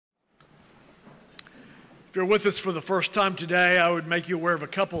If you're with us for the first time today, I would make you aware of a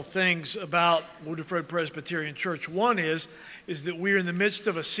couple things about Woodruff Road Presbyterian Church. One is that we're in the midst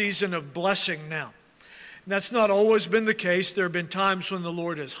of a season of blessing now. And that's not always been the case. There have been times when the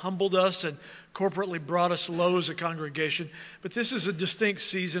Lord has humbled us and corporately brought us low as a congregation. But this is a distinct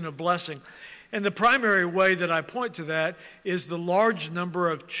season of blessing. And the primary way that I point to that is the large number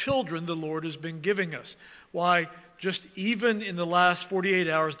of children the Lord has been giving us. Why, just even in the last 48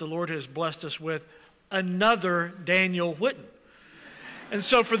 hours, the Lord has blessed us with another Daniel Whitten. And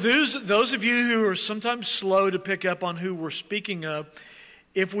so for those of you who are sometimes slow to pick up on who we're speaking of,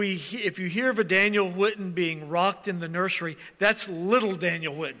 if you hear of a Daniel Whitten being rocked in the nursery, that's little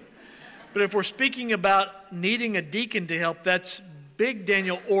Daniel Whitten. But if we're speaking about needing a deacon to help, that's big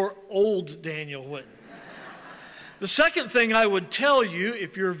Daniel or old Daniel Whitten. The second thing I would tell you,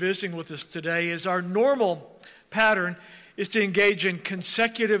 if you're visiting with us today, is our normal pattern is to engage in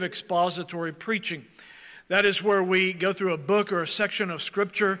consecutive expository preaching. That is where we go through a book or a section of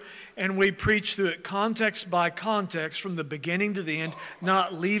Scripture and we preach through it context by context from the beginning to the end,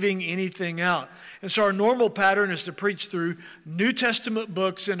 not leaving anything out. And so our normal pattern is to preach through New Testament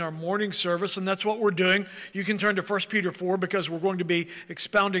books in our morning service, and that's what we're doing. You can turn to 1 Peter 4 because we're going to be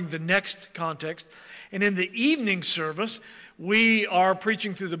expounding the next context. And in the evening service, we are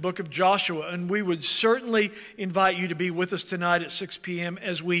preaching through the book of Joshua, and we would certainly invite you to be with us tonight at 6 p.m.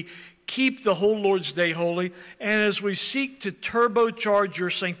 as we keep the whole Lord's Day holy, and as we seek to turbocharge your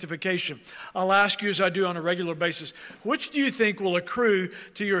sanctification. I'll ask you, as I do on a regular basis, which do you think will accrue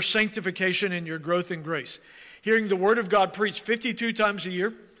to your sanctification and your growth in grace? Hearing the Word of God preached 52 times a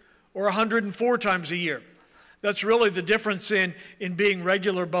year or 104 times a year? That's really the difference in being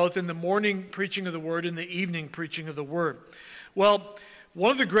regular, both in the morning preaching of the Word and the evening preaching of the Word. Well,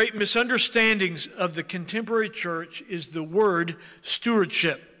 one of the great misunderstandings of the contemporary church is the word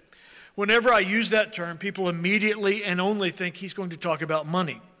stewardship. Whenever I use that term, people immediately and only think he's going to talk about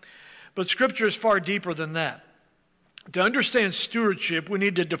money. But Scripture is far deeper than that. To understand stewardship, we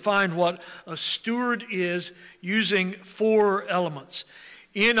need to define what a steward is using four elements.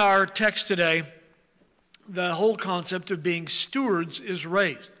 In our text today, the whole concept of being stewards is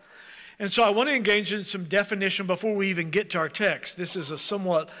raised. And so I want to engage in some definition before we even get to our text. This is a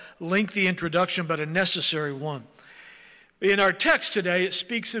somewhat lengthy introduction, but a necessary one. In our text today, it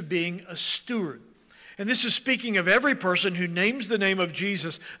speaks of being a steward. And this is speaking of every person who names the name of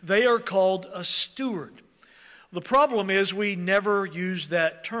Jesus. They are called a steward. The problem is we never use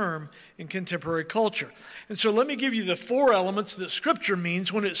that term in contemporary culture. And so let me give you the four elements that Scripture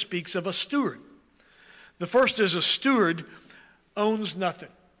means when it speaks of a steward. The first is a steward owns nothing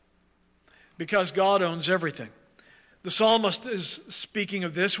because God owns everything. The psalmist is speaking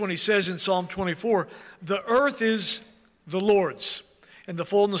of this when he says in Psalm 24, "The earth is the Lord's, and the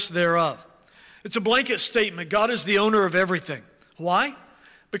fullness thereof." It's a blanket statement. God is the owner of everything. Why?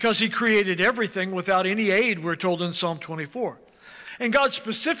 Because he created everything without any aid, we're told in Psalm 24. And God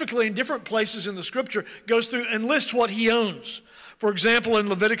specifically in different places in the Scripture goes through and lists what he owns. For example, in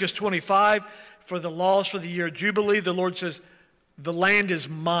Leviticus 25, for the laws for the year of Jubilee, the Lord says, "The land is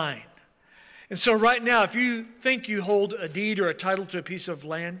mine." And so right now, if you think you hold a deed or a title to a piece of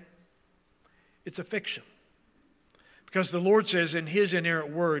land, it's a fiction. Because the Lord says in his inerrant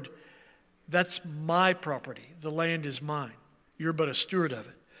word, that's my property. The land is mine. You're but a steward of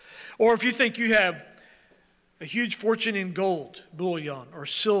it. Or if you think you have a huge fortune in gold, bullion, or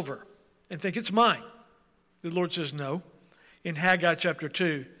silver, and think it's mine, the Lord says no. In Haggai chapter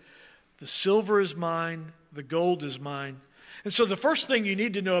 2, the silver is mine, the gold is mine. And so the first thing you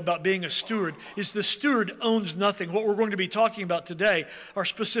need to know about being a steward is the steward owns nothing. What we're going to be talking about today are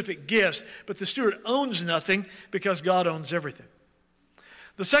specific gifts, but the steward owns nothing because God owns everything.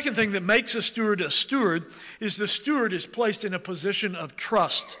 The second thing that makes a steward is the steward is placed in a position of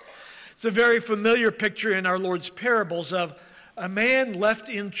trust. It's a very familiar picture in our Lord's parables of a man left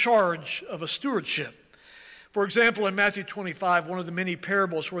in charge of a stewardship. For example, in Matthew 25, one of the many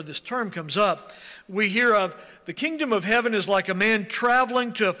parables where this term comes up, we hear of the kingdom of heaven is like a man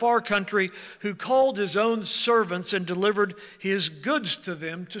traveling to a far country who called his own servants and delivered his goods to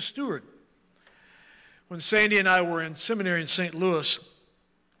them to steward. When Sandy and I were in seminary in St. Louis,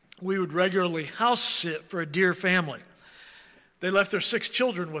 we would regularly house sit for a dear family. They left their 6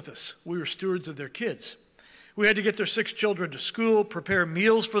 children with us. We were stewards of their kids. We had to get their 6 children to school, prepare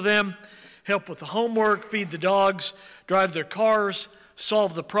meals for them, help with the homework, feed the dogs, drive their cars,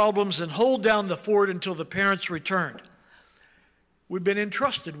 solve the problems, and hold down the fort until the parents returned. We've been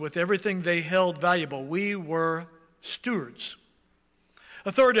entrusted with everything they held valuable. We were stewards.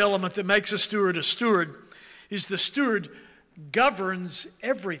 A third element that makes a steward is the steward governs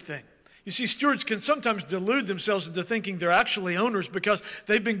everything. You see, stewards can sometimes delude themselves into thinking they're actually owners because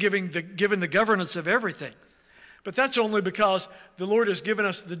they've been given the governance of everything. But that's only because the Lord has given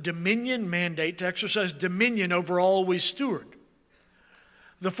us the dominion mandate to exercise dominion over all we steward.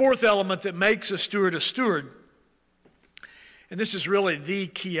 The fourth element that makes a steward, and this is really the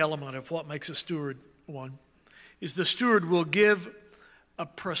key element of what makes a steward one, is the steward will give a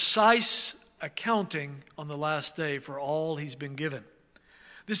precise accounting on the last day for all he's been given.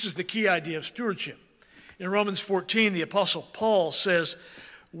 This is the key idea of stewardship. In Romans 14, the Apostle Paul says,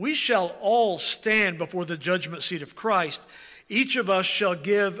 "We shall all stand before the judgment seat of Christ. Each of us shall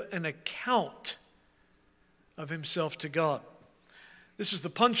give an account of himself to God." This is the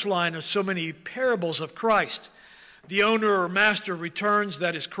punchline of so many parables of Christ. The owner or master returns,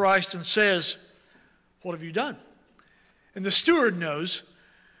 that is Christ, and says, "What have you done?" And the steward knows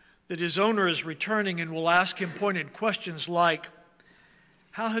that his owner is returning and will ask him pointed questions like,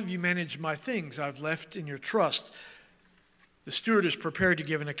 "How have you managed my things I've left in your trust?" The steward is prepared to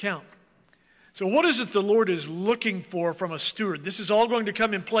give an account. So what is it the Lord is looking for from a steward? This is all going to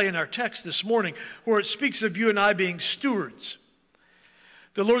come in play in our text this morning, where it speaks of you and I being stewards.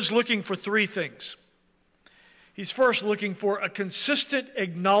 The Lord's looking for three things. He's first looking for a consistent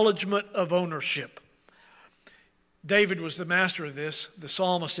acknowledgement of ownership. David was the master of this, the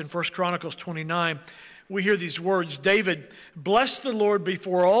psalmist in 1 Chronicles 29. We hear these words, David, "Bless the Lord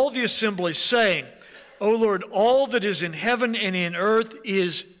before all the assembly, saying, O Lord, all that is in heaven and in earth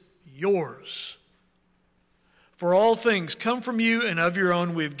is yours. For all things come from you, and of your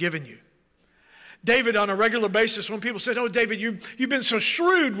own we have given you." David, on a regular basis, when people said, "Oh, David, you've been so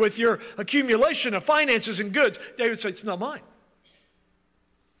shrewd with your accumulation of finances and goods," David said, "It's not mine."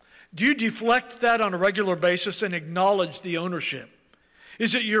 Do you deflect that on a regular basis and acknowledge the ownership?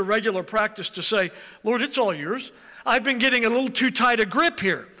 Is it your regular practice to say, "Lord, it's all yours. I've been getting a little too tight a grip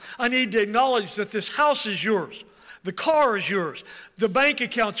here. I need to acknowledge that this house is yours. The car is yours. The bank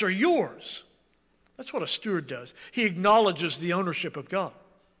accounts are yours." That's what a steward does. He acknowledges the ownership of God.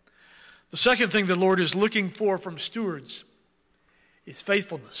 The second thing the Lord is looking for from stewards is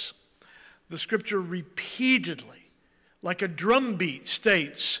faithfulness. The Scripture repeatedly, like a drumbeat,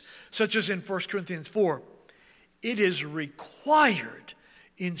 states, such as in 1 Corinthians 4, it is required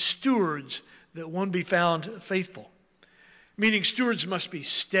in stewards that one be found faithful. Meaning stewards must be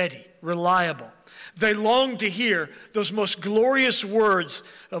steady, reliable. They long to hear those most glorious words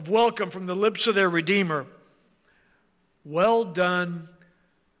of welcome from the lips of their Redeemer. "Well done,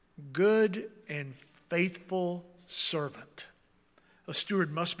 good and faithful servant." A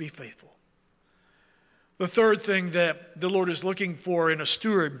steward must be faithful. The third thing that the Lord is looking for in a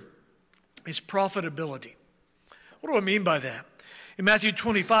steward is profitability. What do I mean by that? In Matthew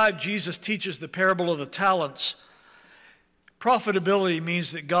 25, Jesus teaches the parable of the talents. Profitability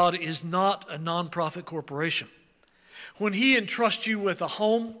means that God is not a nonprofit corporation. When He entrusts you with a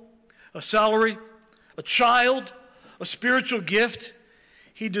home, a salary, a child, a spiritual gift,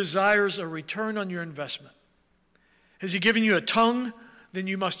 He desires a return on your investment. Has He given you a tongue? Then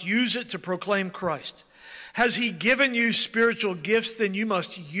you must use it to proclaim Christ. Has He given you spiritual gifts? Then you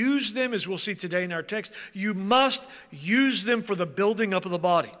must use them, as we'll see today in our text. You must use them for the building up of the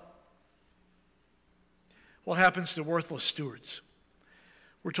body. What happens to worthless stewards?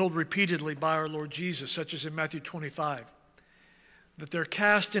 We're told repeatedly by our Lord Jesus, such as in Matthew 25, that they're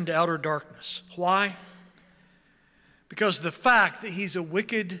cast into outer darkness. Why? Because the fact that he's a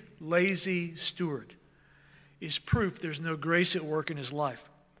wicked, lazy steward is proof there's no grace at work in his life.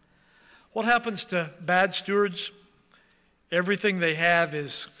 What happens to bad stewards? Everything they have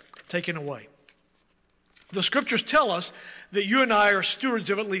is taken away. The Scriptures tell us that you and I are stewards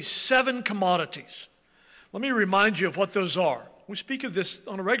of at least 7 commodities. Let me remind you of what those are. We speak of this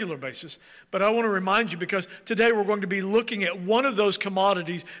on a regular basis, but I want to remind you because today we're going to be looking at one of those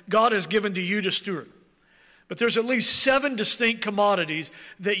commodities God has given to you to steward. But there's at least 7 distinct commodities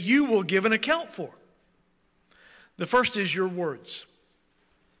that you will give an account for. The first is your words.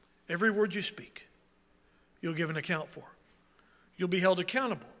 Every word you speak, you'll give an account for. You'll be held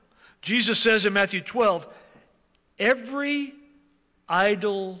accountable. Jesus says in Matthew 12, every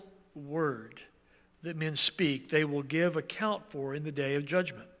idle word that men speak, they will give account for in the day of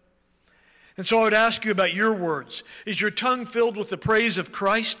judgment. And so I would ask you about your words. Is your tongue filled with the praise of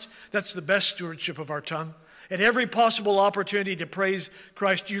Christ? That's the best stewardship of our tongue. At every possible opportunity to praise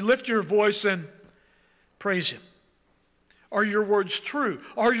Christ, you lift your voice and praise Him. Are your words true?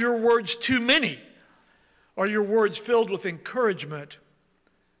 Are your words too many? Are your words filled with encouragement?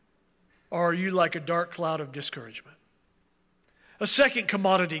 Or are you like a dark cloud of discouragement? A second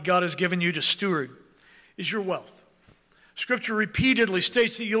commodity God has given you to steward is your wealth. Scripture repeatedly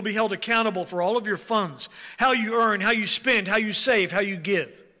states that you'll be held accountable for all of your funds, how you earn, how you spend, how you save, how you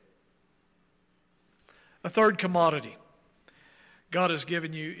give. A third commodity God has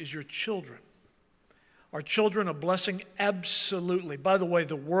given you is your children. Are children a blessing? Absolutely. By the way,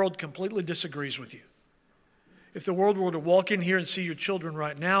 the world completely disagrees with you. If the world were to walk in here and see your children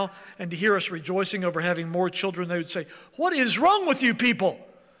right now and to hear us rejoicing over having more children, they would say, "What is wrong with you people?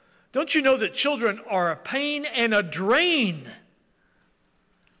 Don't you know that children are a pain and a drain?"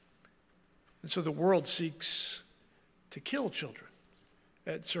 And so the world seeks to kill children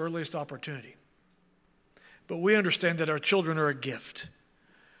at its earliest opportunity. But we understand that our children are a gift,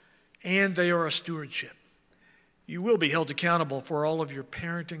 and they are a stewardship. You will be held accountable for all of your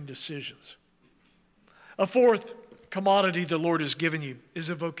parenting decisions. A fourth commodity the Lord has given you is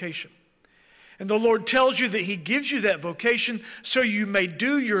a vocation. And the Lord tells you that he gives you that vocation so you may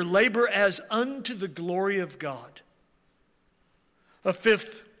do your labor as unto the glory of God. A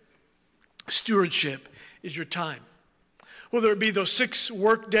fifth stewardship is your time. Whether it be those 6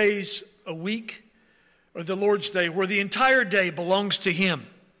 work days a week or the Lord's Day, where the entire day belongs to him,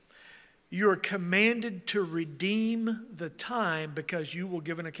 you are commanded to redeem the time because you will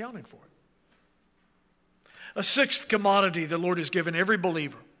give an accounting for it. A sixth commodity the Lord has given every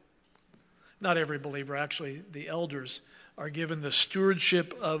believer. Not every believer, actually. The elders are given the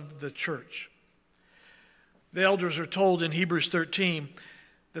stewardship of the church. The elders are told in Hebrews 13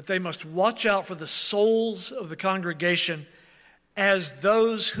 that they must watch out for the souls of the congregation as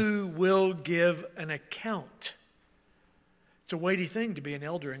those who will give an account. It's a weighty thing to be an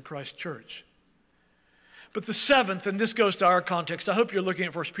elder in Christ's church. But the seventh, and this goes to our context, I hope you're looking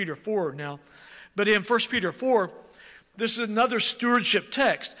at 1 Peter 4 now, but in 1 Peter 4, this is another stewardship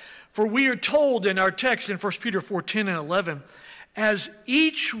text. For we are told in our text in 1 Peter 4, 10 and 11, as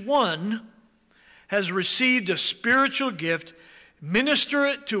each one has received a spiritual gift, minister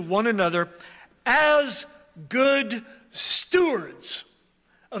it to one another as good stewards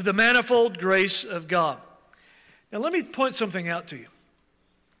of the manifold grace of God. Now let me point something out to you.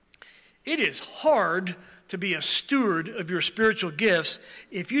 It is hard to be a steward of your spiritual gifts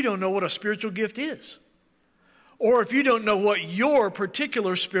if you don't know what a spiritual gift is, or if you don't know what your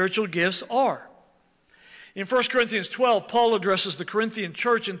particular spiritual gifts are. In 1 Corinthians 12, Paul addresses the Corinthian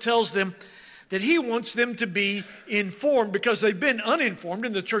church and tells them that he wants them to be informed because they've been uninformed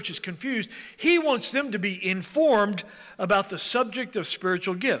and the church is confused. He wants them to be informed about the subject of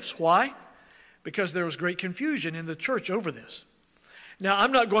spiritual gifts. Why? Because there was great confusion in the church over this. Now,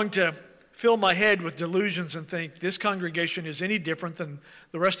 I'm not going to fill my head with delusions and think this congregation is any different than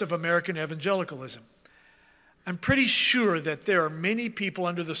the rest of American evangelicalism. I'm pretty sure that there are many people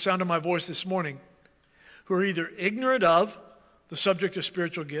under the sound of my voice this morning who are either ignorant of the subject of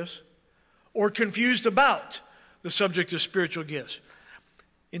spiritual gifts or confused about the subject of spiritual gifts.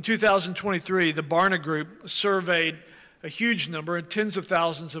 In 2023, the Barna Group surveyed a huge number, tens of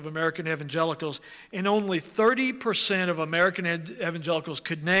thousands of American evangelicals, and only 30% of American evangelicals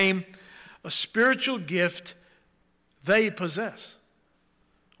could name a spiritual gift they possess.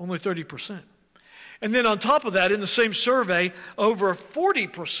 Only 30%. And then on top of that, in the same survey, over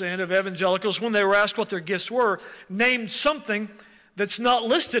 40% of evangelicals, when they were asked what their gifts were, named something that's not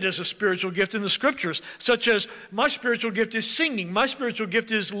listed as a spiritual gift in the scriptures, such as, my spiritual gift is singing, my spiritual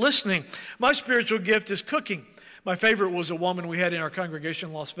gift is listening, my spiritual gift is cooking. My favorite was a woman we had in our congregation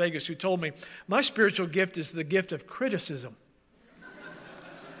in Las Vegas who told me, my spiritual gift is the gift of criticism.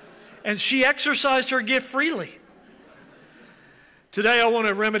 And she exercised her gift freely. Today I want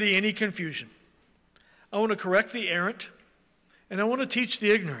to remedy any confusion. I want to correct the errant, and I want to teach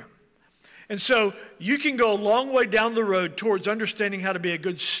the ignorant. And so you can go a long way down the road towards understanding how to be a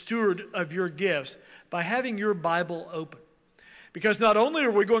good steward of your gifts by having your Bible open. Because not only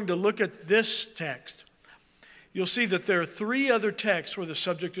are we going to look at this text, you'll see that there are 3 other texts where the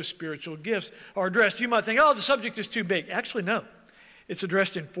subject of spiritual gifts are addressed. You might think, oh, the subject is too big. Actually, no. It's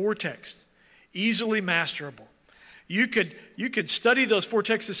addressed in 4 texts, easily masterable. You could study those 4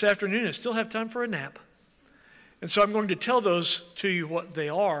 texts this afternoon and still have time for a nap. And so I'm going to tell those to you what they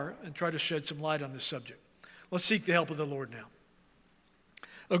are and try to shed some light on this subject. Let's seek the help of the Lord now.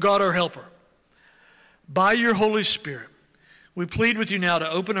 O God, our helper, by your Holy Spirit, we plead with you now to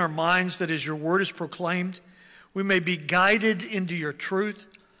open our minds that as your word is proclaimed, we may be guided into your truth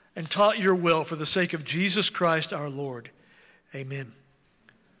and taught your will for the sake of Jesus Christ our Lord. Amen.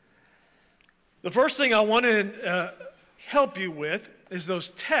 The first thing I want to help you with is those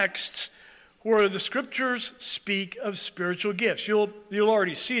texts where the scriptures speak of spiritual gifts. You'll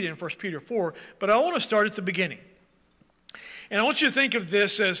already see it in 1 Peter 4, but I want to start at the beginning. And I want you to think of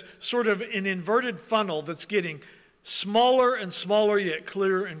this as sort of an inverted funnel that's getting Smaller and smaller, yet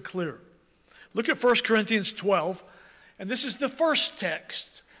clearer and clearer. Look at 1 Corinthians 12, and this is the first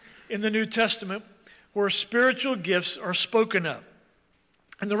text in the New Testament where spiritual gifts are spoken of.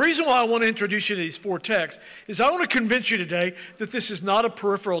 And the reason why I want to introduce you to these four texts is I want to convince you today that this is not a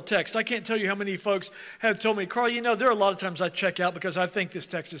peripheral text. I can't tell you how many folks have told me, Carl, you know, there are a lot of times I check out because I think this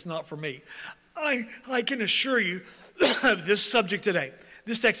text is not for me. I can assure you of this subject today.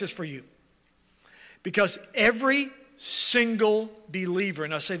 This text is for you. Because every single believer,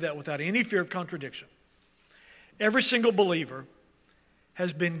 and I say that without any fear of contradiction, every single believer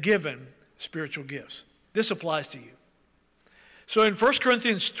has been given spiritual gifts. This applies to you. So in 1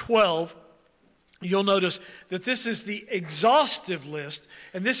 Corinthians 12, you'll notice that this is the exhaustive list,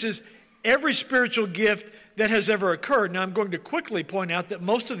 and this is every spiritual gift that has ever occurred. Now I'm going to quickly point out that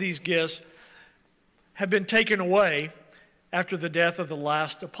most of these gifts have been taken away after the death of the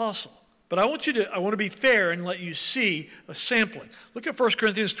last apostle. But I want to be fair and let you see a sampling. Look at 1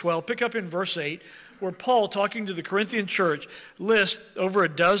 Corinthians 12, pick up in verse 8, where Paul, talking to the Corinthian church, lists over a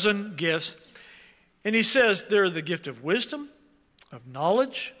dozen gifts. And he says they're the gift of wisdom, of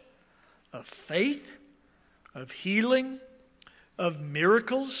knowledge, of faith, of healing, of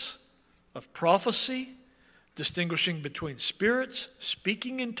miracles, of prophecy, distinguishing between spirits,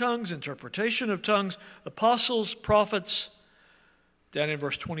 speaking in tongues, interpretation of tongues, apostles, prophets. Down in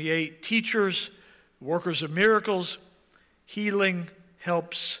verse 28, teachers, workers of miracles, healing,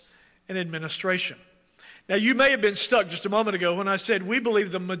 helps, and administration. Now, you may have been stuck just a moment ago when I said we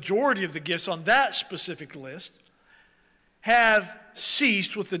believe the majority of the gifts on that specific list have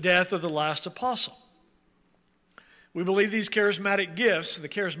ceased with the death of the last apostle. We believe these charismatic gifts, the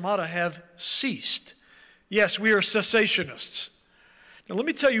charismata, have ceased. Yes, we are cessationists. Now, let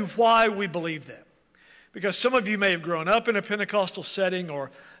me tell you why we believe that. Because some of you may have grown up in a Pentecostal setting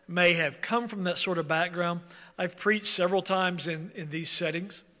or may have come from that sort of background. I've preached several times in these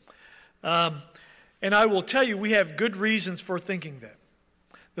settings. And I will tell you, we have good reasons for thinking that.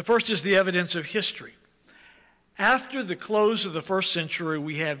 The first is the evidence of history. After the close of the first century,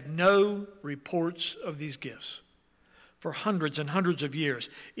 we have no reports of these gifts for hundreds and hundreds of years.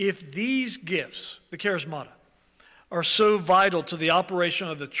 If these gifts, the charismata, are so vital to the operation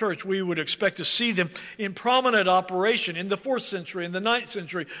of the church, we would expect to see them in prominent operation in the 4th century, in the 9th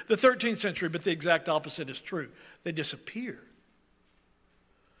century, the 13th century, but the exact opposite is true. They disappear.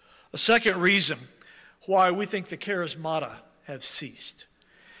 A second reason why we think the charismata have ceased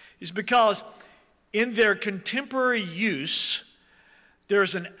is because in their contemporary use,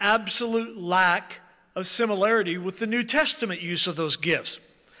 there's an absolute lack of similarity with the New Testament use of those gifts.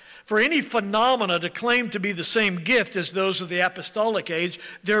 For any phenomena to claim to be the same gift as those of the apostolic age,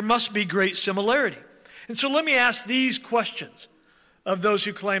 there must be great similarity. And so let me ask these questions of those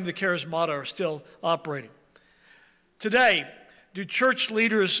who claim the charismata are still operating. Today, do church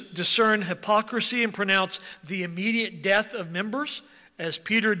leaders discern hypocrisy and pronounce the immediate death of members, as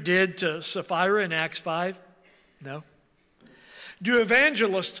Peter did to Sapphira in Acts 5? No. Do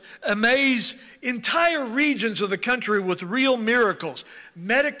evangelists amaze entire regions of the country with real miracles,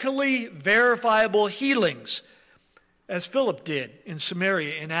 medically verifiable healings, as Philip did in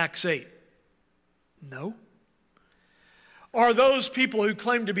Samaria in Acts 8? No. Are those people who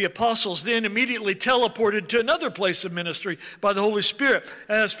claim to be apostles then immediately teleported to another place of ministry by the Holy Spirit,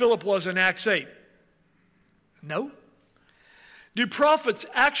 as Philip was in Acts 8? No. Do prophets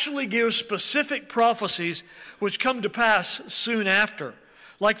actually give specific prophecies which come to pass soon after?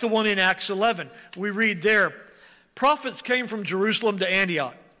 Like the one in Acts 11. We read there, prophets came from Jerusalem to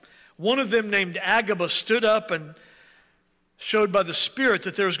Antioch. One of them, named Agabus, stood up and showed by the Spirit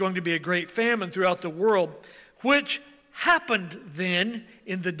that there was going to be a great famine throughout the world, which happened then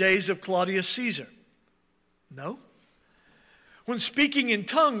in the days of Claudius Caesar. No. When speaking in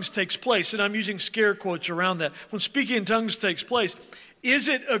tongues takes place, and I'm using scare quotes around that, when speaking in tongues takes place, is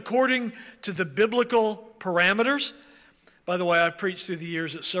it according to the biblical parameters? By the way, I've preached through the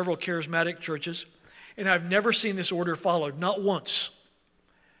years at several charismatic churches, and I've never seen this order followed, not once.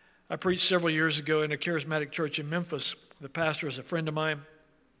 I preached several years ago in a charismatic church in Memphis. The pastor is a friend of mine.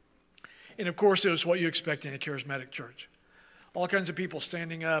 And of course, it was what you expect in a charismatic church. All kinds of people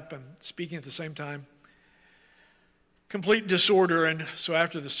standing up and speaking at the same time. Complete disorder. And so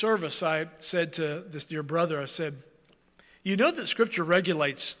after the service, I said to this dear brother, I said, you know that Scripture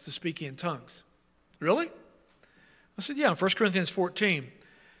regulates the speaking in tongues. Really? I said, yeah, in 1 Corinthians 14,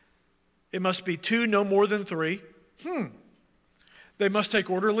 it must be 2, no more than 3. They must take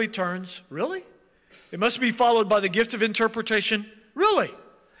orderly turns. Really? It must be followed by the gift of interpretation. Really?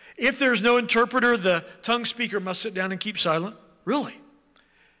 If there's no interpreter, the tongue speaker must sit down and keep silent. Really?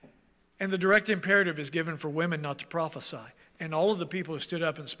 And the direct imperative is given for women not to prophesy. And all of the people who stood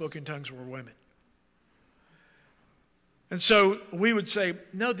up and spoke in tongues were women. And so we would say,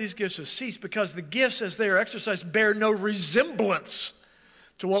 no, these gifts have ceased because the gifts as they are exercised bear no resemblance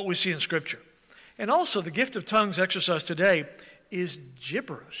to what we see in Scripture. And also the gift of tongues exercised today is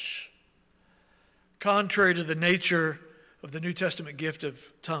gibberish, contrary to the nature of the New Testament gift of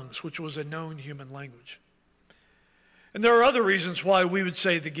tongues, which was a known human language. And there are other reasons why we would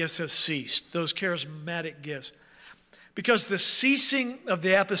say the gifts have ceased, those charismatic gifts. Because the ceasing of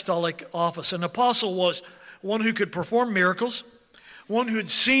the apostolic office, an apostle was one who could perform miracles, one who had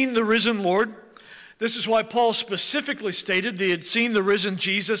seen the risen Lord. This is why Paul specifically stated that he had seen the risen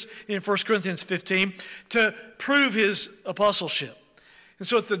Jesus in 1 Corinthians 15 to prove his apostleship. And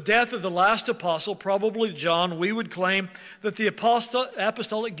so at the death of the last apostle, probably John, we would claim that the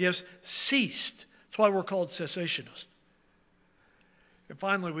apostolic gifts ceased. That's why we're called cessationists. And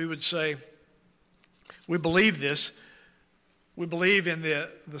finally, we would say, we believe this. We believe in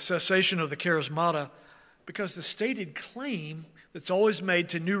the cessation of the charismata because the stated claim that's always made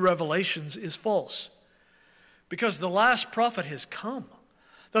to new revelations is false. Because the last prophet has come.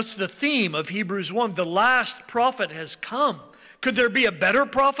 That's the theme of Hebrews 1. The last prophet has come. Could there be a better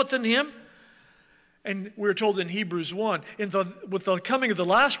prophet than him? And we're told in Hebrews 1, with the coming of the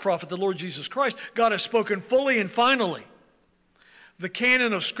last prophet, the Lord Jesus Christ, God has spoken fully and finally. The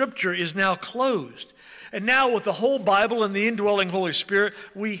canon of Scripture is now closed. And now with the whole Bible and the indwelling Holy Spirit,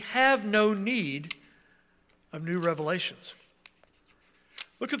 we have no need of new revelations.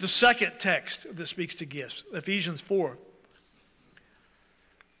 Look at the second text that speaks to gifts, Ephesians 4.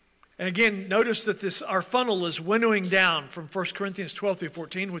 And again, notice that our funnel is winnowing down from 1 Corinthians 12 through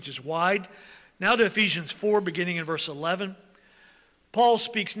 14, which is wide, now to Ephesians 4, beginning in verse 11. Paul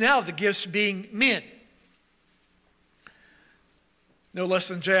speaks now of the gifts being men. No less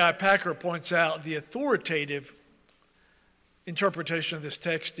than J.I. Packer points out, the authoritative interpretation of this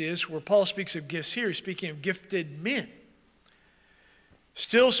text is, where Paul speaks of gifts here, he's speaking of gifted men.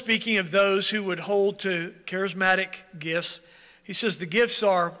 Still speaking of those who would hold to charismatic gifts, he says the gifts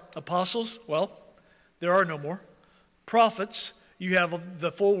are apostles. Well, there are no more. Prophets, you have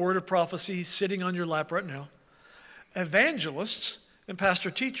the full word of prophecy sitting on your lap right now. Evangelists and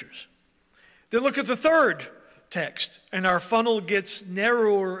pastor teachers. Then look at the third text, and our funnel gets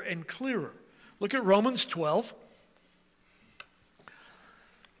narrower and clearer. Look at Romans 12.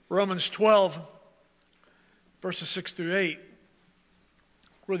 Romans 12, verses 6 through 8,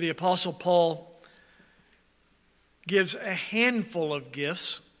 where the Apostle Paul gives a handful of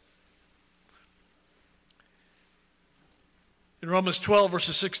gifts. In Romans 12,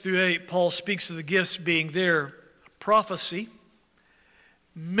 verses 6 through 8, Paul speaks of the gifts being there: prophecy,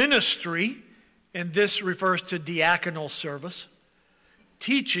 ministry, and this refers to diaconal service,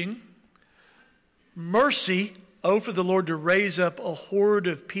 teaching, mercy, for the Lord to raise up a horde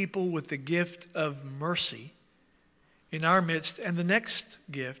of people with the gift of mercy in our midst, and the next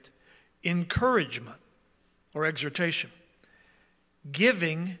gift, encouragement or exhortation,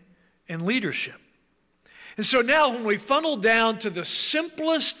 giving, and leadership. And so now when we funnel down to the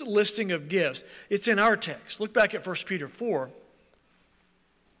simplest listing of gifts, it's in our text. Look back at 1 Peter 4,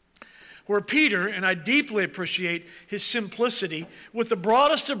 where Peter, and I deeply appreciate his simplicity, with the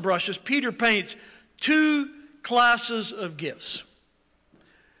broadest of brushes, Peter paints two classes of gifts: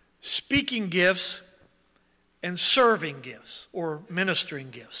 speaking gifts and serving gifts, or ministering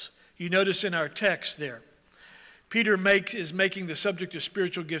gifts. You notice in our text there, Peter is making the subject of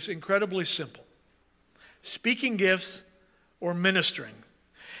spiritual gifts incredibly simple: speaking gifts or ministering.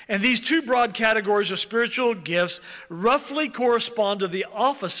 And these two broad categories of spiritual gifts roughly correspond to the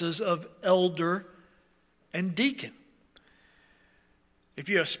offices of elder and deacon. If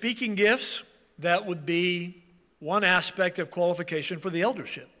you have speaking gifts, that would be one aspect of qualification for the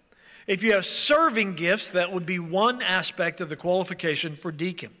eldership. If you have serving gifts, that would be one aspect of the qualification for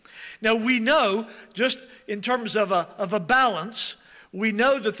deacon. Now we know, just in terms of a balance, we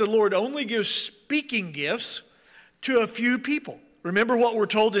know that the Lord only gives speaking gifts to a few people. Remember what we're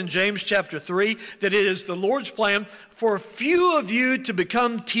told in James chapter 3, that it is the Lord's plan for a few of you to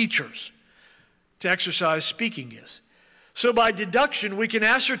become teachers, to exercise speaking gifts. So by deduction, we can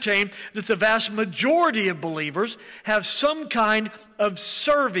ascertain that the vast majority of believers have some kind of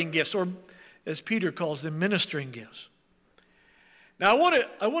serving gifts, or as Peter calls them, ministering gifts. Now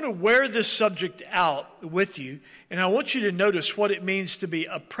I want to wear this subject out with you, and I want you to notice what it means to be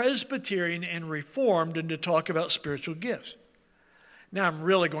a Presbyterian and Reformed and to talk about spiritual gifts. Now I'm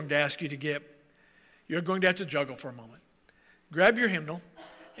really going to ask you you're going to have to juggle for a moment. Grab your hymnal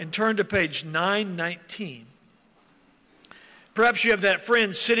and turn to page 919. Perhaps you have that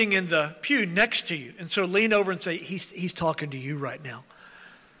friend sitting in the pew next to you, and so lean over and say, he's talking to you right now.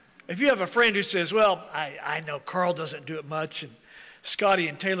 If you have a friend who says, well, I know Carl doesn't do it much, and Scotty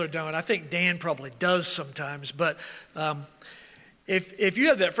and Taylor don't. I think Dan probably does sometimes. But if you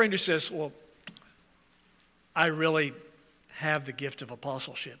have that friend who says, well, I really have the gift of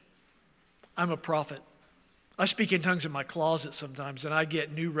apostleship. I'm a prophet. I speak in tongues in my closet sometimes, and I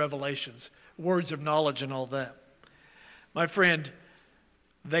get new revelations, words of knowledge and all that. My friend,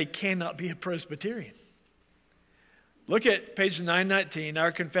 they cannot be a Presbyterian. Look at page 919,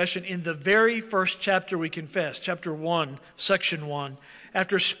 our confession. In the very first chapter we confess, chapter 1, section 1,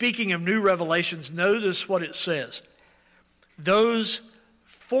 after speaking of new revelations, notice what it says. Those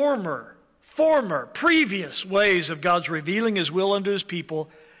previous ways of God's revealing his will unto his people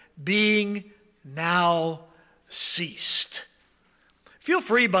being now ceased. Feel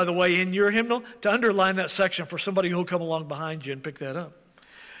free, by the way, in your hymnal to underline that section for somebody who will come along behind you and pick that up.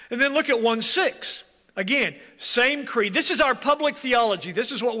 And then look at 1:6. Again, same creed. This is our public theology.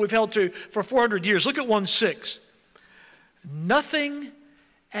 This is what we've held to for 400 years. Look at 1:6. Nothing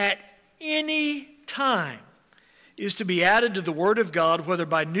at any time is to be added to the Word of God, whether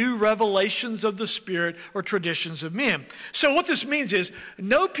by new revelations of the Spirit or traditions of men. So what this means is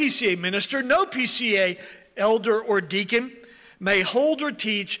no PCA minister, no PCA elder or deacon may hold or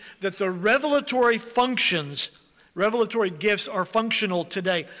teach that the revelatory gifts are functional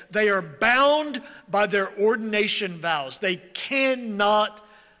today. They are bound by their ordination vows. They cannot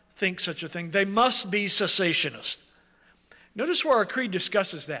think such a thing. They must be cessationist. Notice where our creed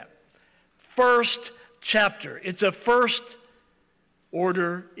discusses that. First chapter. It's a first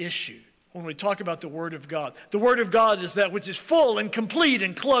order issue when we talk about the Word of God. The Word of God is that which is full and complete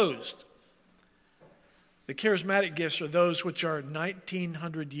and closed. The charismatic gifts are those which are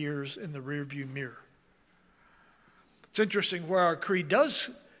 1900 years in the rearview mirror. It's interesting where our creed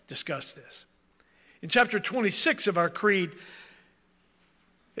does discuss this. In chapter 26 of our creed,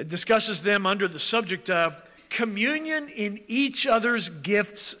 it discusses them under the subject of communion in each other's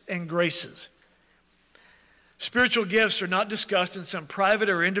gifts and graces. Spiritual gifts are not discussed in some private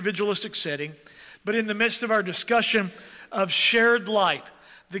or individualistic setting, but in the midst of our discussion of shared life.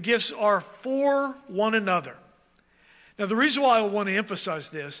 The gifts are for one another. Now, the reason why I want to emphasize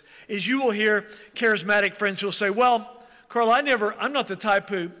this is you will hear charismatic friends who will say, well, Carl, I'm not the type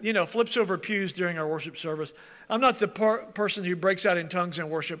who, flips over pews during our worship service. I'm not the person who breaks out in tongues in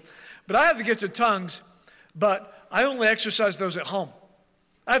worship. But I have the gift of tongues, but I only exercise those at home.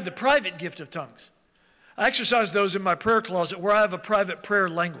 I have the private gift of tongues. I exercise those in my prayer closet where I have a private prayer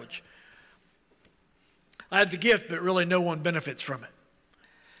language. I have the gift, but really no one benefits from it.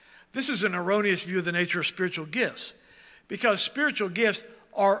 This is an erroneous view of the nature of spiritual gifts, because spiritual gifts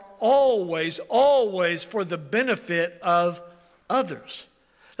are always for the benefit of others.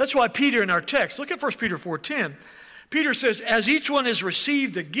 That's why Peter in our text, look at 1 Peter 4:10. Peter says, as each one has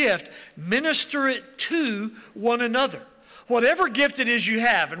received a gift, minister it to one another. Whatever gift it is you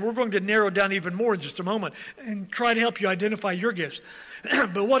have, and we're going to narrow down even more in just a moment and try to help you identify your gifts.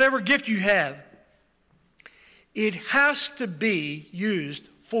 But whatever gift you have, it has to be used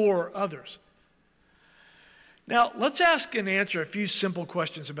for others. Now, let's ask and answer a few simple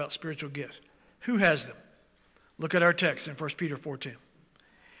questions about spiritual gifts. Who has them? Look at our text in 1 Peter 4:10.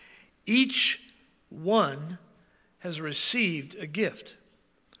 Each one has received a gift.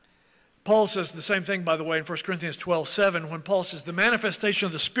 Paul says the same thing, by the way, in 1 Corinthians 12:7, when Paul says the manifestation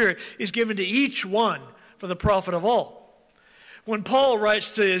of the Spirit is given to each one for the profit of all. When Paul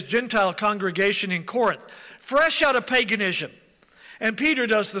writes to his Gentile congregation in Corinth, fresh out of paganism, and Peter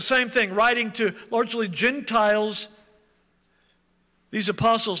does the same thing, writing to largely Gentiles. These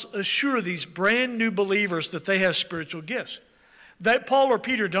apostles assure these brand new believers that they have spiritual gifts. That Paul or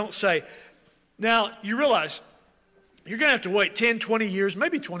Peter don't say, now you realize you're going to have to wait 10, 20 years,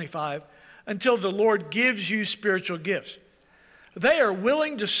 maybe 25, until the Lord gives you spiritual gifts. They are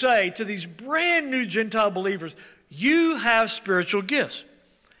willing to say to these brand new Gentile believers, you have spiritual gifts.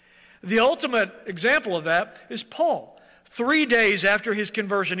 The ultimate example of that is Paul. 3 days after his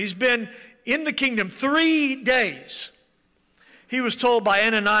conversion, he's been in the kingdom 3 days. He was told by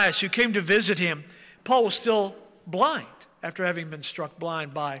Ananias, who came to visit him, Paul was still blind after having been struck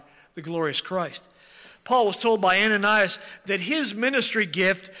blind by the glorious Christ. Paul was told by Ananias that his ministry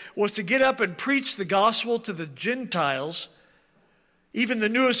gift was to get up and preach the gospel to the Gentiles. Even the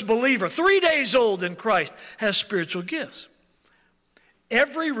newest believer, 3 days old in Christ, has spiritual gifts.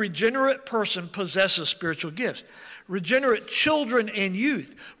 Every regenerate person possesses spiritual gifts. Regenerate children and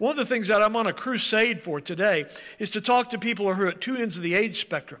youth. One of the things that I'm on a crusade for today is to talk to people who are at two ends of the age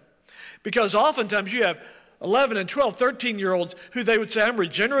spectrum. Because oftentimes you have 11 and 12, 13-year-olds who they would say, I'm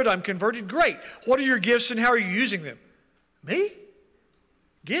regenerate, I'm converted. Great. What are your gifts and how are you using them? Me?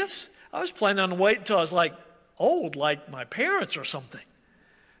 Gifts? I was planning on waiting until I was like old, like my parents or something.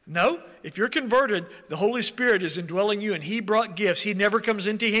 No, if you're converted, the Holy Spirit is indwelling you and He brought gifts. He never comes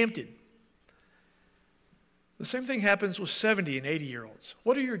empty-handed. The same thing happens with 70 and 80-year-olds.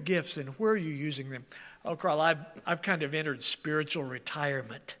 What are your gifts and where are you using them? Oh, Carl, I've kind of entered spiritual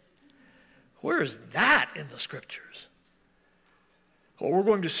retirement. Where is that in the Scriptures? What we're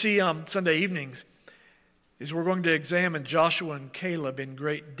going to see on Sunday evenings is we're going to examine Joshua and Caleb in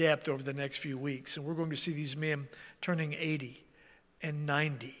great depth over the next few weeks. And we're going to see these men turning 80 and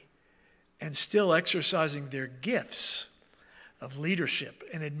 90 and still exercising their gifts of leadership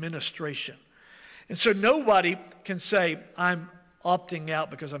and administration. And so nobody can say, I'm opting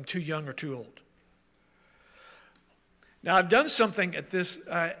out because I'm too young or too old. Now, I've done something at this,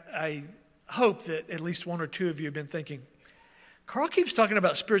 I hope that at least one or two of you have been thinking, Carl keeps talking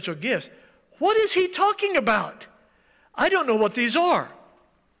about spiritual gifts. What is he talking about? I don't know what these are.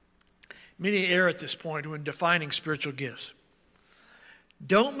 Many err at this point when defining spiritual gifts.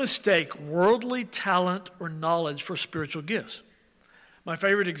 Don't mistake worldly talent or knowledge for spiritual gifts. My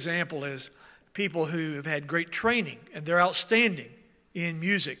favorite example is people who have had great training and they're outstanding in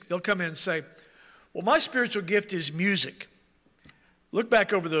music. They'll come in and say, well, my spiritual gift is music. Look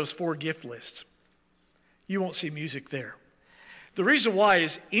back over those 4 gift lists. You won't see music there. The reason why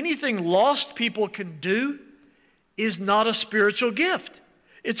is anything lost people can do is not a spiritual gift.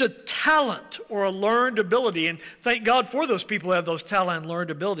 It's a talent or a learned ability. And thank God for those people who have those talent and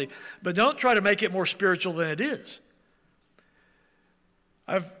learned ability. But don't try to make it more spiritual than it is.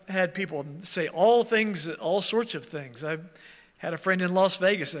 I've had people say all sorts of things. I've had a friend in Las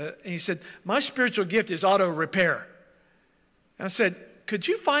Vegas, and he said, my spiritual gift is auto repair. And I said, could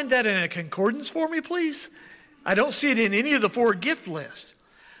you find that in a concordance for me, please? I don't see it in any of the 4 gift lists.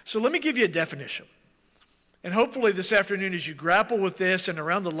 So let me give you a definition. And hopefully this afternoon as you grapple with this and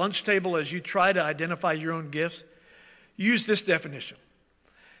around the lunch table as you try to identify your own gifts, use this definition.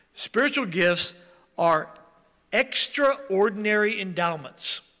 Spiritual gifts are extraordinary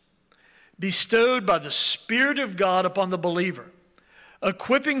endowments bestowed by the Spirit of God upon the believer,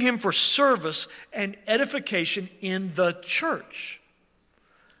 equipping him for service and edification in the church.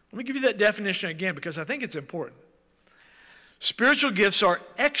 Let me give you that definition again because I think it's important. Spiritual gifts are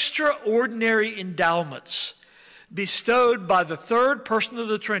extraordinary endowments bestowed by the third person of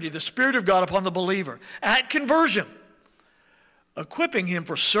the Trinity, the Spirit of God, upon the believer at conversion, equipping him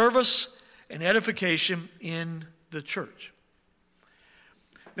for service and edification in the church.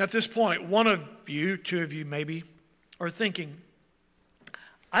 Now at this point, one of you, 2 of you maybe, are thinking,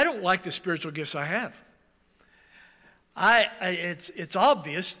 I don't like the spiritual gifts I have. It's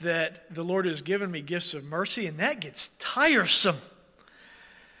obvious that the Lord has given me gifts of mercy, and that gets tiresome.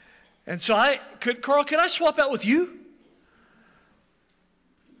 And so Carl, can I swap out with you?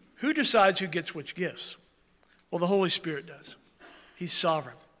 Who decides who gets which gifts? Well, the Holy Spirit does. He's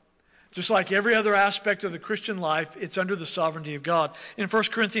sovereign. Just like every other aspect of the Christian life, it's under the sovereignty of God. In 1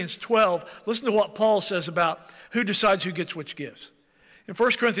 Corinthians 12, listen to what Paul says about who decides who gets which gifts. In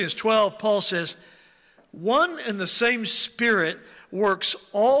 1 Corinthians 12, Paul says, one and the same Spirit works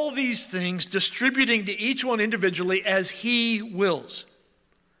all these things, distributing to each one individually as He wills.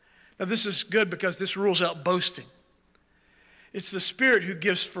 Now this is good because this rules out boasting. It's the Spirit who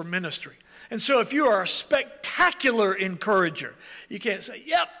gives for ministry. And so if you are a spectacular encourager, you can't say,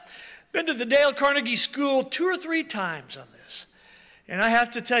 yep, been to the Dale Carnegie School 2 or 3 times on this. And I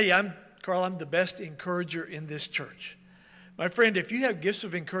have to tell you, Carl, I'm the best encourager in this church. My friend, if you have gifts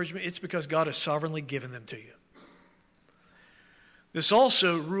of encouragement, it's because God has sovereignly given them to you. This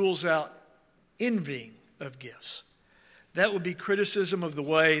also rules out envying of gifts. That would be criticism of the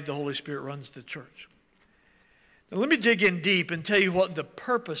way the Holy Spirit runs the church. Now let me dig in deep and tell you what the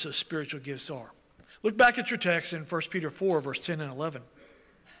purpose of spiritual gifts are. Look back at your text in 1 Peter 4, verse 10 and 11.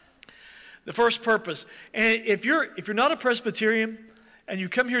 The first purpose, and if you're not a Presbyterian and you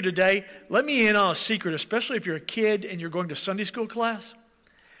come here today, let me in on a secret, especially if you're a kid and you're going to Sunday school class.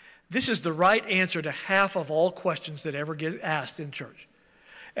 This is the right answer to half of all questions that ever get asked in church.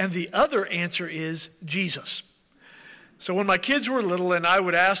 And the other answer is Jesus. So when my kids were little and I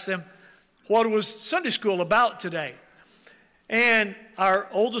would ask them, what was Sunday school about today? And our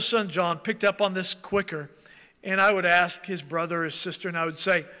oldest son, John, picked up on this quicker. And I would ask his brother, his sister, and I would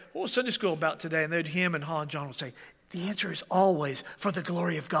say, what was Sunday school about today? And him and Han John would say, the answer is always for the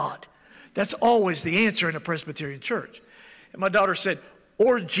glory of God. That's always the answer in a Presbyterian church. And my daughter said,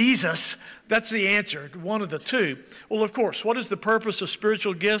 or Jesus, that's the answer, one of the two. Well, of course, what is the purpose of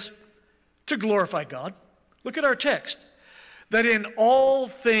spiritual gifts? To glorify God. Look at our text. That in all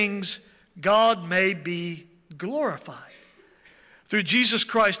things God may be glorified through Jesus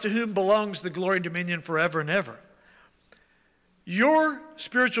Christ, to whom belongs the glory and dominion forever and ever. Your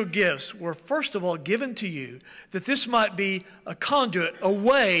spiritual gifts were first of all given to you that this might be a conduit, a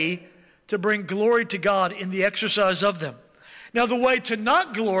way to bring glory to God in the exercise of them. Now, the way to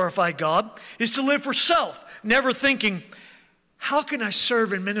not glorify God is to live for self, never thinking, how can I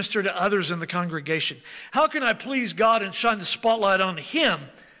serve and minister to others in the congregation? How can I please God and shine the spotlight on Him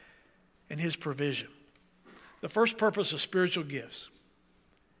and His provision? The first purpose of spiritual gifts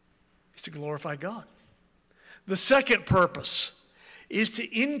is to glorify God. The second purpose is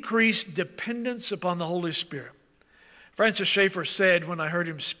to increase dependence upon the Holy Spirit. Francis Schaeffer said, when I heard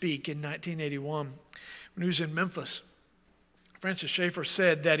him speak in 1981, when he was in Memphis, Francis Schaeffer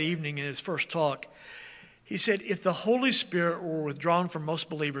said that evening in his first talk, he said, if the Holy Spirit were withdrawn from most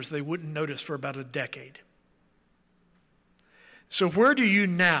believers, they wouldn't notice for about a decade. So where do you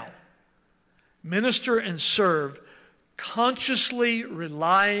now minister and serve, consciously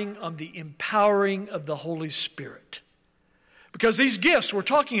relying on the empowering of the Holy Spirit? Because these gifts we're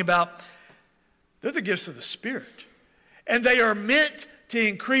talking about, they're the gifts of the Spirit. And they are meant to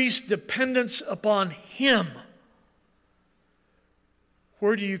increase dependence upon Him.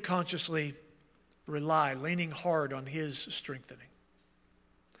 Where do you consciously rely, leaning hard on His strengthening?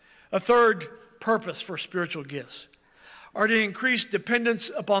 A third purpose for spiritual gifts are to increase dependence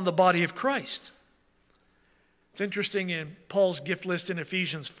upon the body of Christ. It's interesting, in Paul's gift list in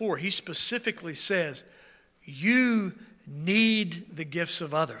Ephesians 4, he specifically says, you need the gifts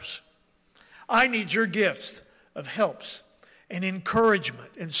of others. I need your gifts of helps and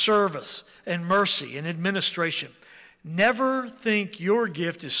encouragement and service and mercy and administration. Never think your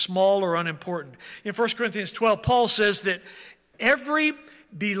gift is small or unimportant. In 1 Corinthians 12, Paul says that every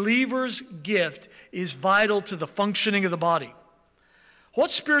believer's gift is vital to the functioning of the body.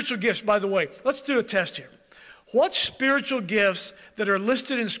 What spiritual gifts, by the way, let's do a test here. What spiritual gifts that are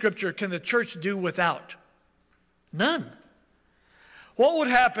listed in Scripture can the church do without? None. What would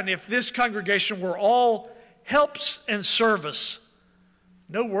happen if this congregation were all helps and service?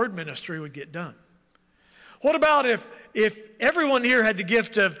 No word ministry would get done. What about if everyone here had the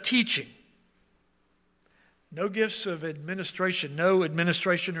gift of teaching? No gifts of administration, no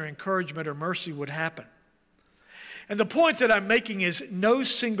administration or encouragement or mercy would happen. And the point that I'm making is no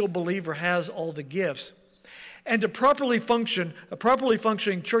single believer has all the gifts. And to properly function, a properly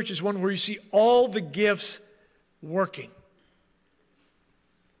functioning church is one where you see all the gifts working.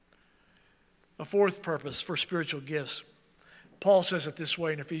 A fourth purpose for spiritual gifts, Paul says it this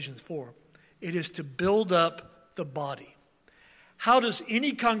way in Ephesians 4. It is to build up the body. How does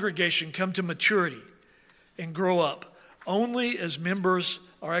any congregation come to maturity and grow up? Only as members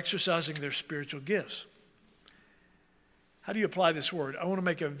are exercising their spiritual gifts. How do you apply this word? I want to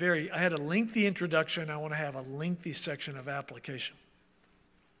make I had a lengthy introduction. I want to have a lengthy section of application.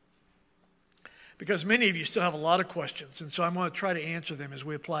 Because many of you still have a lot of questions, and so I'm going to try to answer them as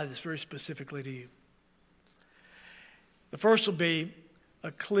we apply this very specifically to you. The first will be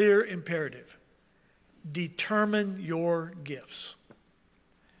a clear imperative. Determine your gifts.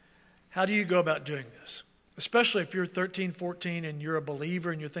 How do you go about doing this? Especially if you're 13, 14, and you're a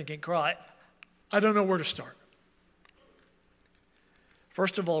believer and you're thinking, Carl, I don't know where to start.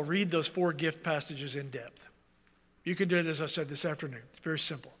 First of all, read those 4 gift passages in depth. You can do it, as I said, this afternoon. It's very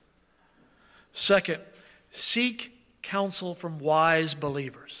simple. Second, seek counsel from wise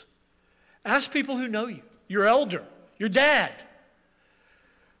believers. Ask people who know you, your elder, your dad.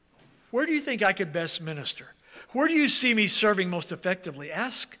 Where do you think I could best minister? Where do you see me serving most effectively?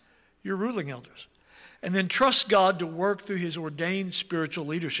 Ask your ruling elders. And then trust God to work through His ordained spiritual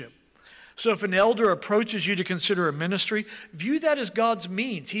leadership. So if an elder approaches you to consider a ministry, view that as God's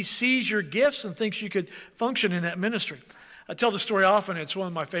means. He sees your gifts and thinks you could function in that ministry. I tell the story often. It's one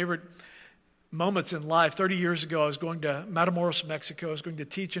of my favorite moments in life. 30 years ago, I was going to Matamoros, Mexico. I was going to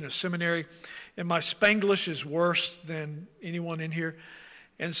teach in a seminary, and my Spanglish is worse than anyone in here.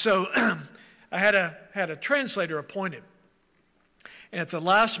 And so I had a translator appointed. And at the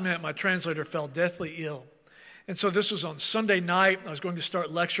last minute, my translator fell deathly ill. And so this was on Sunday night. I was going to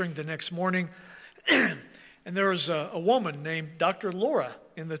start lecturing the next morning. And there was a woman named Dr. Laura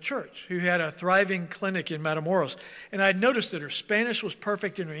in the church who had a thriving clinic in Matamoros. And I had noticed that her Spanish was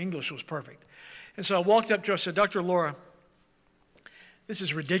perfect and her English was perfect. And so I walked up to her and said, Dr. Laura, this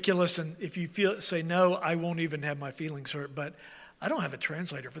is ridiculous. And if you say no, I won't even have my feelings hurt. But I don't have a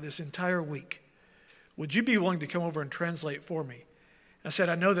translator for this entire week. Would you be willing to come over and translate for me? I said,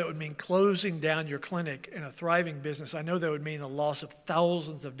 I know that would mean closing down your clinic and a thriving business. I know that would mean a loss of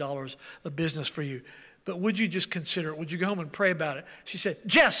thousands of dollars of business for you. but would you just consider it? Would you go home and pray about it? She said,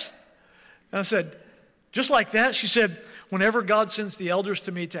 Jess. And I said, just like that? She said, whenever God sends the elders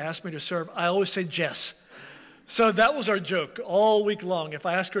to me to ask me to serve, I always say Jess. So that was our joke all week long. If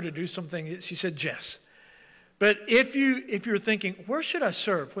I asked her to do something, she said Jess. But if you're thinking, where should I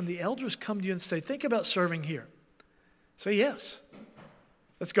serve? When the elders come to you and say, think about serving here, say yes.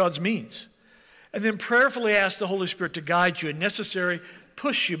 That's God's means. And then prayerfully ask the Holy Spirit to guide you and necessary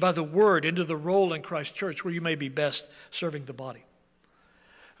push you by the word into the role in Christ's church where you may be best serving the body.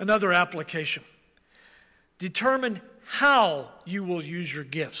 Another application. Determine how you will use your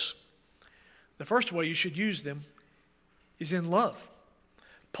gifts. The first way you should use them is in love.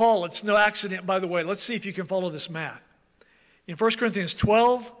 Paul, it's no accident, by the way. Let's see if you can follow this math. In 1 Corinthians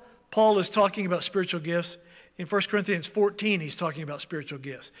 12, Paul is talking about spiritual gifts. In 1 Corinthians 14, he's talking about spiritual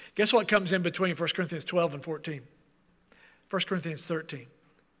gifts. Guess what comes in between 1 Corinthians 12 and 14? 1 Corinthians 13,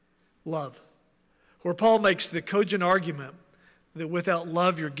 love. Where Paul makes the cogent argument that without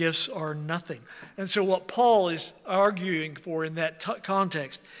love, your gifts are nothing. And so what Paul is arguing for in that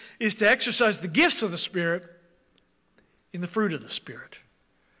context is to exercise the gifts of the Spirit in the fruit of the Spirit.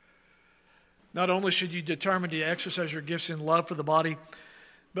 Not only should you determine to exercise your gifts in love for the body,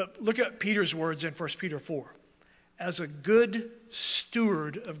 but look at Peter's words in 1 Peter 4. As a good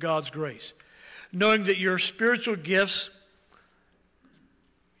steward of God's grace, knowing that your spiritual gifts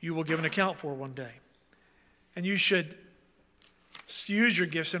you will give an account for one day. And you should use your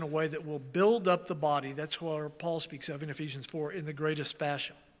gifts in a way that will build up the body. That's what Paul speaks of in Ephesians 4 in the greatest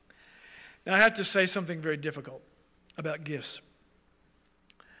fashion. Now I have to say something very difficult about gifts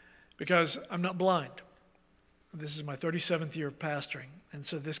because I'm not blind. This is my 37th year of pastoring, and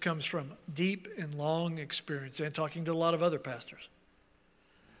so this comes from deep and long experience and talking to a lot of other pastors.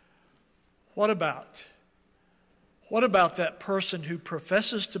 What about that person who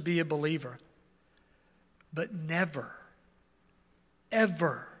professes to be a believer but never,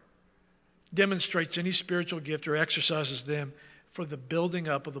 ever demonstrates any spiritual gift or exercises them for the building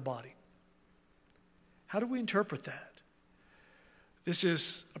up of the body? How do we interpret that? This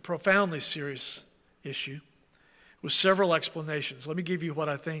is a profoundly serious issue with several explanations. Let me give you what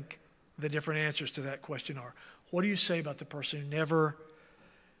I think the different answers to that question are. What do you say about the person who never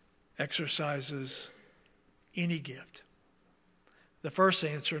exercises any gift? The first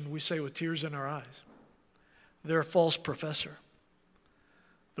answer, and we say with tears in our eyes, they're a false professor.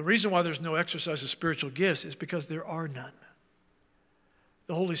 The reason why there's no exercise of spiritual gifts is because there are none.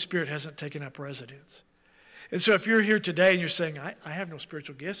 The Holy Spirit hasn't taken up residence. And so if you're here today and you're saying, I have no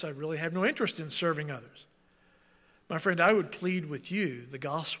spiritual gifts, I really have no interest in serving others, my friend, I would plead with you the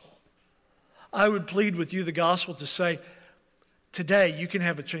gospel. I would plead with you the gospel to say, today you can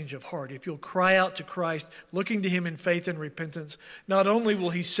have a change of heart. If you'll cry out to Christ, looking to him in faith and repentance, not only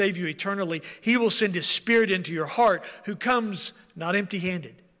will he save you eternally, he will send his Spirit into your heart who comes not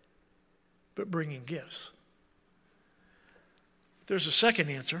empty-handed, but bringing gifts. There's a second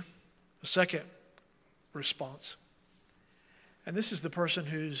answer, a second response. And this is the person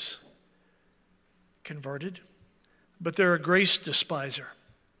who's converted, but they're a grace despiser.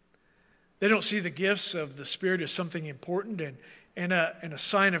 They don't see the gifts of the Spirit as something important and a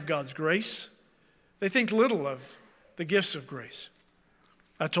sign of God's grace. They think little of the gifts of grace.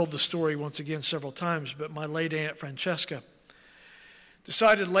 I told the story once again several times, but my late Aunt Francesca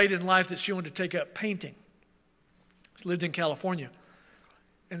decided late in life that she wanted to take up painting. She lived in California.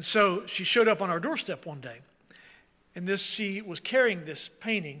 And so she showed up on our doorstep one day. And she was carrying this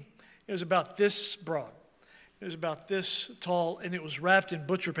painting. It was about this broad. It was about this tall, and it was wrapped in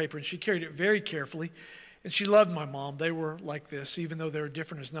butcher paper, and she carried it very carefully. And she loved my mom. They were like this, even though they were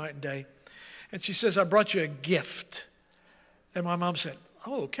different as night and day. And she says, I brought you a gift. And my mom said,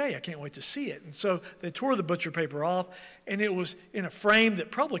 oh, okay, I can't wait to see it. And so they tore the butcher paper off, and it was in a frame that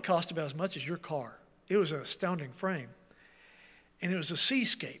probably cost about as much as your car. It was an astounding frame. And it was a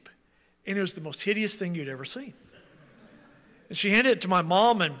seascape. And it was the most hideous thing you'd ever seen. And she handed it to my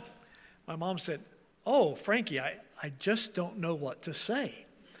mom, and my mom said, oh, Frankie, I just don't know what to say.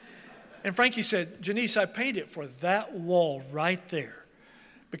 And Frankie said, Janice, I painted for that wall right there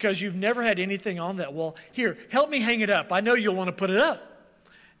because you've never had anything on that wall. Here, help me hang it up. I know you'll want to put it up.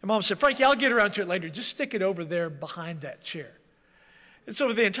 And Mom said, Frankie, I'll get around to it later. Just stick it over there behind that chair. And so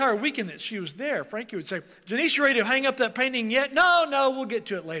for the entire weekend that she was there, Frankie would say, Janice, you ready to hang up that painting yet? No, we'll get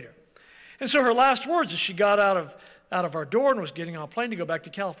to it later. And so her last words as she got out of our door and was getting on a plane to go back to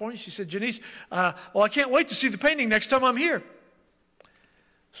California, she said, Janice, I can't wait to see the painting next time I'm here.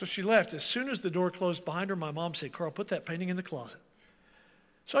 So she left. As soon as the door closed behind her, my mom said, Carl, put that painting in the closet.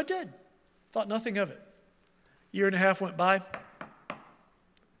 So I did. Thought nothing of it. A year and a half went by.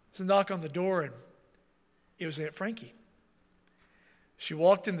 There's a knock on the door, and It was Aunt Frankie. She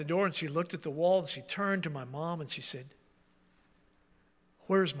walked in the door and she looked at the wall and she turned to my mom and she said,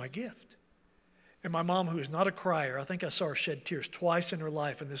 "Where's my gift?" And my mom, who is not a crier, I think I saw her shed tears twice in her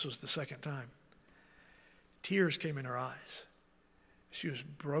life, and this was the second time. Tears came in her eyes. She was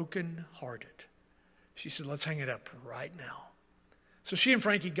broken-hearted. She said, "Let's hang it up right now." So she and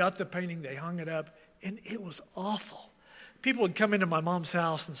Frankie got the painting, they hung it up, and it was awful. People would come into my mom's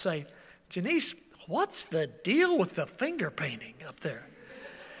house and say, "Janice, what's the deal with the finger painting up there?"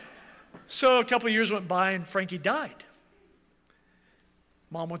 So a couple of years went by and Frankie died.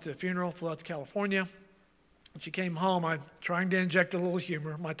 Mom went to the funeral, flew out to California. When she came home, I'm trying to inject a little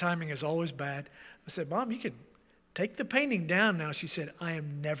humor. My timing is always bad. I said, "Mom, you can take the painting down now." She said, "I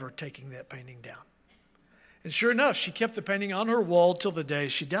am never taking that painting down." And sure enough, she kept the painting on her wall till the day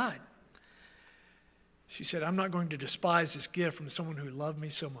she died. She said, "I'm not going to despise this gift from someone who loved me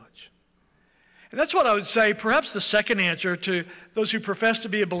so much." And that's what I would say, perhaps the second answer to those who profess to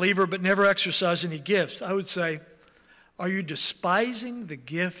be a believer but never exercise any gifts. I would say, are you despising the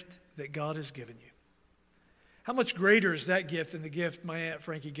gift that God has given you? How much greater is that gift than the gift my Aunt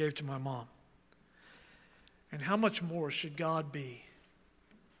Frankie gave to my mom? And how much more should God be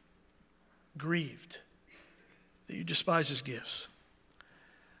grieved that you despise his gifts?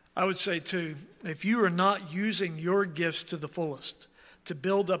 I would say, too, if you are not using your gifts to the fullest to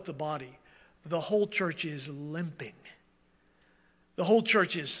build up the body, the whole church is limping. The whole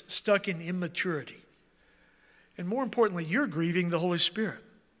church is stuck in immaturity. And more importantly, you're grieving the Holy Spirit.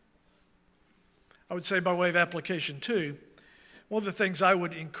 I would say by way of application, too, one of the things I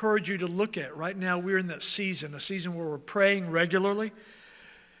would encourage you to look at right now, we're in that season, a season where we're praying regularly,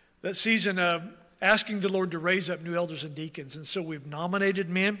 that season of asking the Lord to raise up new elders and deacons. And so we've nominated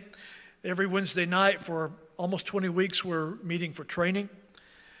men. Every Wednesday night for almost 20 weeks, we're meeting for training.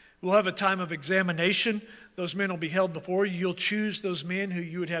 We'll have a time of examination. Those men will be held before you. You'll choose those men who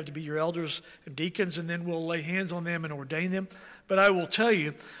you would have to be your elders and deacons, and then we'll lay hands on them and ordain them. But I will tell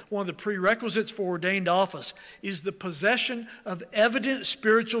you, one of the prerequisites for ordained office is the possession of evident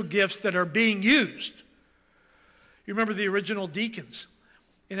spiritual gifts that are being used. You remember the original deacons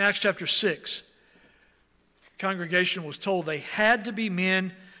in Acts chapter 6. The congregation was told they had to be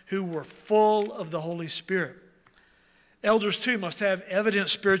men who were full of the Holy Spirit. Elders, too, must have evident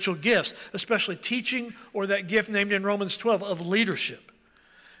spiritual gifts, especially teaching or that gift named in Romans 12 of leadership.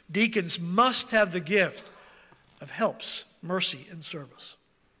 Deacons must have the gift of helps, mercy, and service.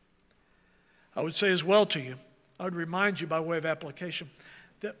 I would say as well to you, I would remind you by way of application,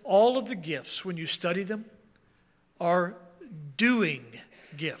 that all of the gifts, when you study them, are doing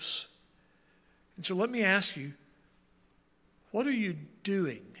gifts. And so let me ask you, what are you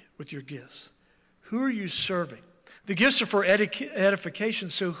doing with your gifts? Who are you serving? The gifts are for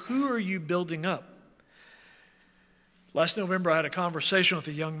edification, so who are you building up? Last November, I had a conversation with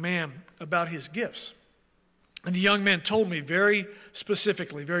a young man about his gifts. And the young man told me very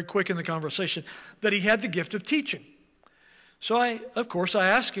specifically, very quick in the conversation, that he had the gift of teaching. So I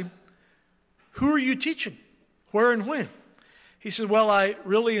asked him, who are you teaching? Where and when? He said, well, I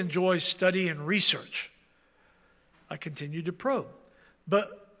really enjoy study and research. I continued to probe.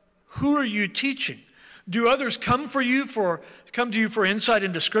 But who are you teaching? Do others come to you for insight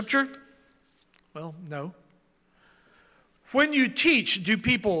into Scripture? Well, no. When you teach, do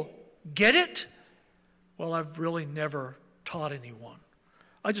people get it? Well, I've really never taught anyone.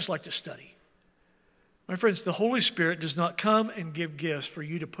 I just like to study. My friends, the Holy Spirit does not come and give gifts for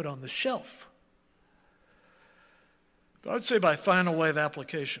you to put on the shelf. But I would say by final way of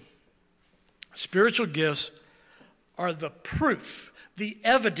application, spiritual gifts are the proof, the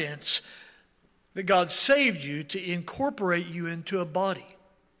evidence that God saved you to incorporate you into a body.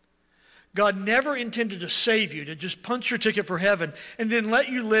 God never intended to save you to just punch your ticket for heaven and then let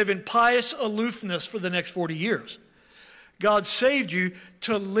you live in pious aloofness for the next 40 years. God saved you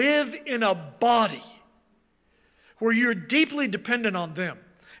to live in a body where you're deeply dependent on them,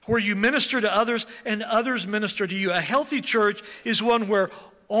 where you minister to others and others minister to you. A healthy church is one where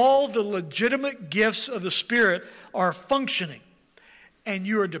all the legitimate gifts of the Spirit are functioning and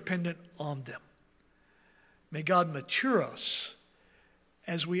you are dependent on them. May God mature us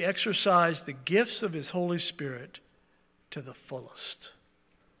as we exercise the gifts of his Holy Spirit to the fullest.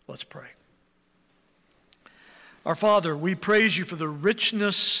 Let's pray. Our Father, we praise you for the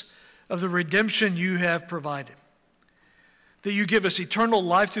richness of the redemption you have provided. That you give us eternal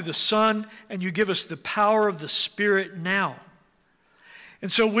life through the Son, and you give us the power of the Spirit now.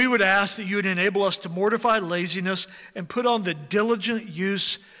 And so we would ask that you would enable us to mortify laziness and put on the diligent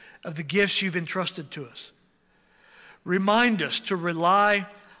use of the gifts you've entrusted to us. Remind us to rely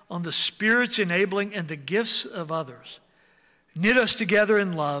on the Spirit's enabling and the gifts of others. Knit us together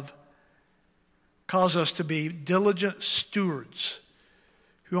in love. Cause us to be diligent stewards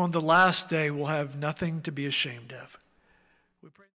who on the last day will have nothing to be ashamed of.